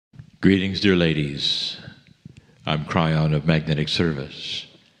Greetings, dear ladies. I'm Kryon of Magnetic Service,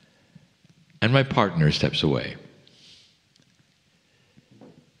 and my partner steps away.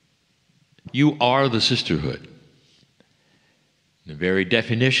 You are the sisterhood. The very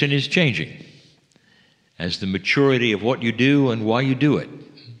definition is changing as the maturity of what you do and why you do it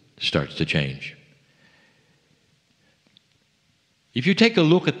starts to change. If you take a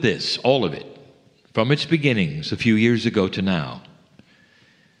look at this, all of it, from its beginnings a few years ago to now,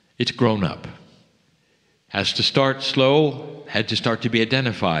 it's grown up. Has to start slow, had to start to be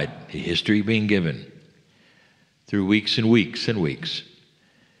identified, a history being given through weeks and weeks and weeks,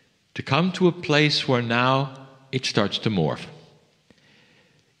 to come to a place where now it starts to morph.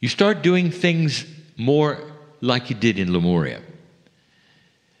 You start doing things more like you did in Lemuria.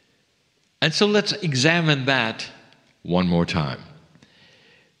 And so let's examine that one more time.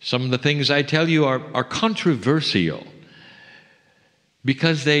 Some of the things I tell you are controversial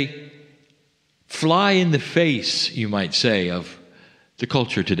because they fly in the face, you might say, of the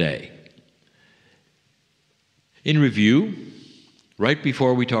culture today. In review, right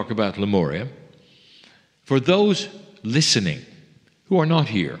before we talk about Lemuria, for those listening who are not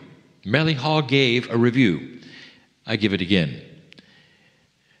here, Mele'ha gave a review. I give it again.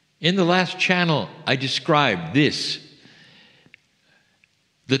 In the last channel, I described this,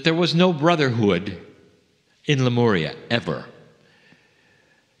 that there was no brotherhood in Lemuria, ever.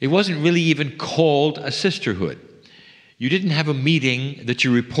 It wasn't really even called a sisterhood. You didn't have a meeting that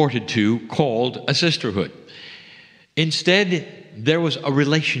you reported to called a sisterhood. Instead, there was a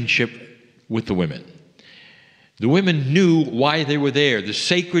relationship with the women. The women knew why they were there, the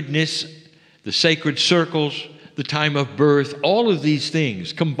sacredness, the sacred circles, the time of birth, all of these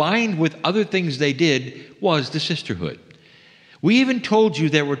things, combined with other things they did, was the sisterhood. We even told you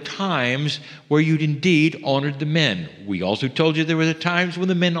there were times where you'd indeed honored the men. We also told you there were the times when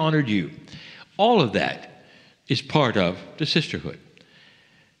the men honored you. All of that is part of the sisterhood.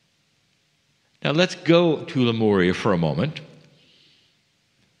 Now let's go to Lemuria for a moment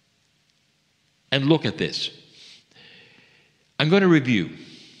and look at this. I'm going to review.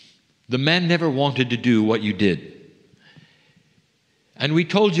 The men never wanted to do what you did. And we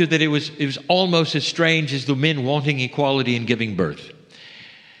told you that it was almost as strange as the men wanting equality and giving birth.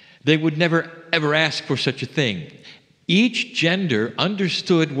 They would never, ever ask for such a thing. Each gender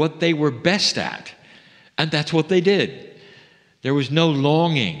understood what they were best at, and that's what they did. There was no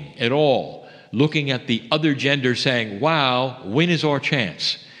longing at all, looking at the other gender saying, wow, when is our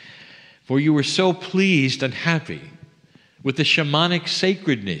chance? For you were so pleased and happy with the shamanic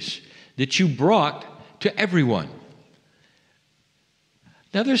sacredness that you brought to everyone.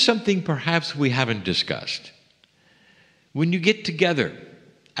 Now there's something perhaps we haven't discussed. When you get together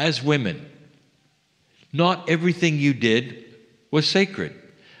as women, not everything you did was sacred.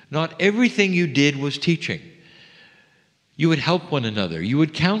 Not everything you did was teaching. You would help one another. You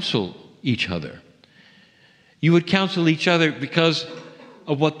would counsel each other. You would counsel each other because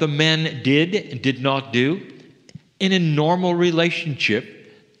of what the men did and did not do in a normal relationship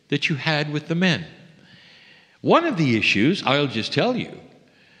that you had with the men. One of the issues, I'll just tell you,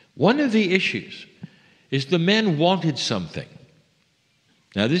 one of the issues is the men wanted something.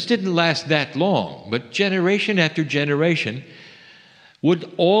 Now, this didn't last that long, but generation after generation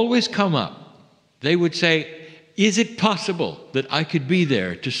would always come up. They would say, is it possible that I could be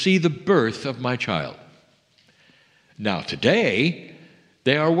there to see the birth of my child? Now, today,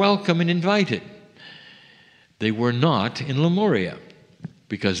 they are welcome and invited. They were not in Lemuria,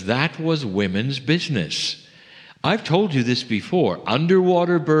 because that was women's business. I've told you this before.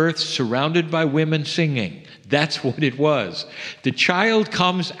 Underwater births surrounded by women singing. That's what it was. The child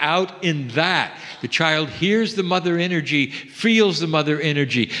comes out in that. The child hears the mother energy, feels the mother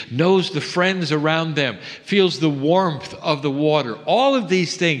energy, knows the friends around them, feels the warmth of the water. All of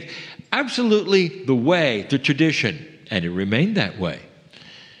these things, absolutely the way, the tradition, and it remained that way.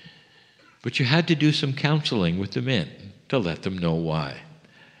 But you had to do some counseling with the men to let them know why.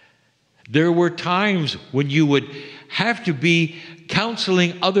 There were times when you would have to be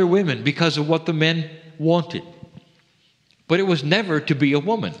counseling other women because of what the men wanted. But it was never to be a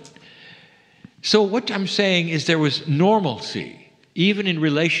woman. So what I'm saying is there was normalcy, even in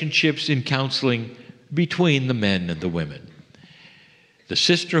relationships in counseling between the men and the women. The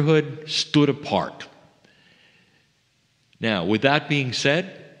sisterhood stood apart. Now, with that being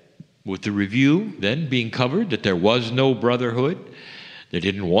said, with the review then being covered, that there was no brotherhood, they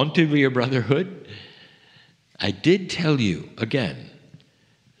didn't want to be a brotherhood, I did tell you again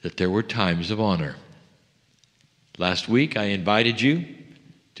that there were times of honor. Last week I invited you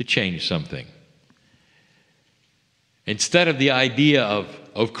to change something. instead of the idea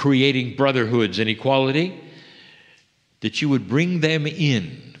of creating brotherhoods and equality, that you would bring them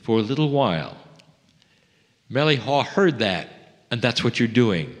in for a little while. Mele'ha heard that, and that's what you're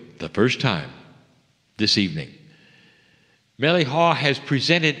doing the first time this evening. Mele'ha has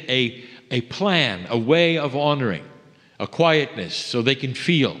presented a plan, a way of honoring, a quietness, so they can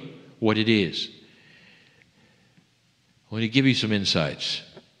feel what it is. I want to give you some insights.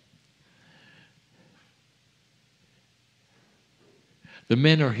 The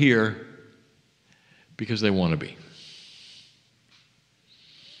men are here because they want to be.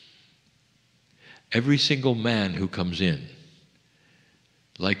 Every single man who comes in,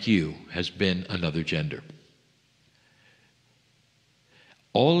 like you, has been another gender.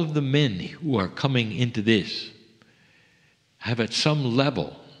 All of the men who are coming into this have at some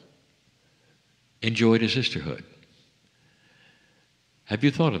level enjoyed a sisterhood. Have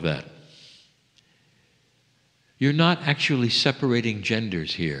you thought of that? You're not actually separating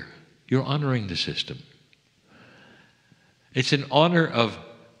genders here. You're honoring the system. It's an honor of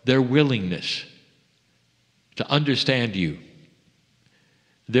their willingness to understand you.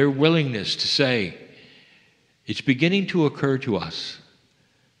 Their willingness to say, it's beginning to occur to us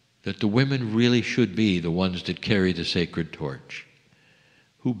that the women really should be the ones that carry the sacred torch.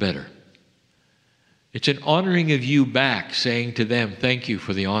 Who better? It's an honoring of you back, saying to them, thank you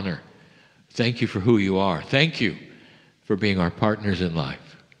for the honor. Thank you for who you are. Thank you for being our partners in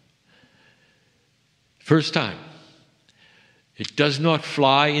life. First time. It does not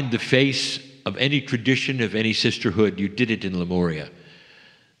fly in the face of any tradition, of any sisterhood. You did it in Lemuria.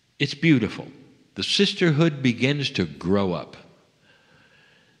 It's beautiful. The sisterhood begins to grow up.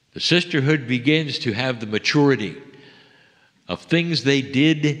 The sisterhood begins to have the maturity of things they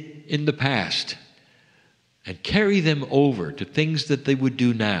did in the past and carry them over to things that they would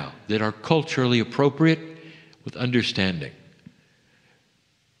do now that are culturally appropriate with understanding.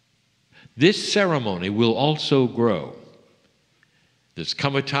 This ceremony will also grow. There's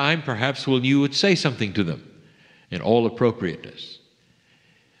come a time perhaps when you would say something to them in all appropriateness.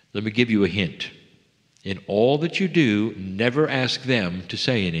 Let me give you a hint. In all that you do, never ask them to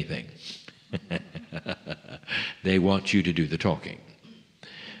say anything. They want you to do the talking.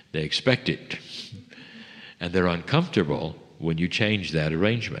 They expect it. And they're uncomfortable when you change that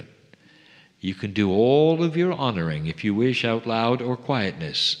arrangement. You can do all of your honoring, if you wish, out loud or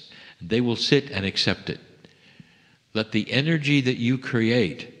quietness. They will sit and accept it. Let the energy that you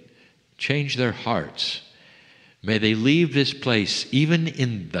create change their hearts. May they leave this place, even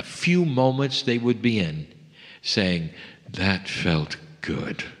in the few moments they would be in, saying, that felt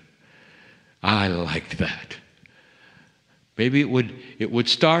good. I liked that. Maybe it would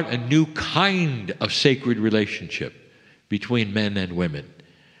start a new kind of sacred relationship between men and women,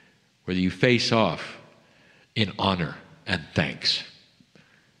 where you face off in honor and thanks.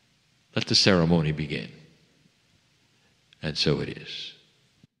 Let the ceremony begin. And so it is.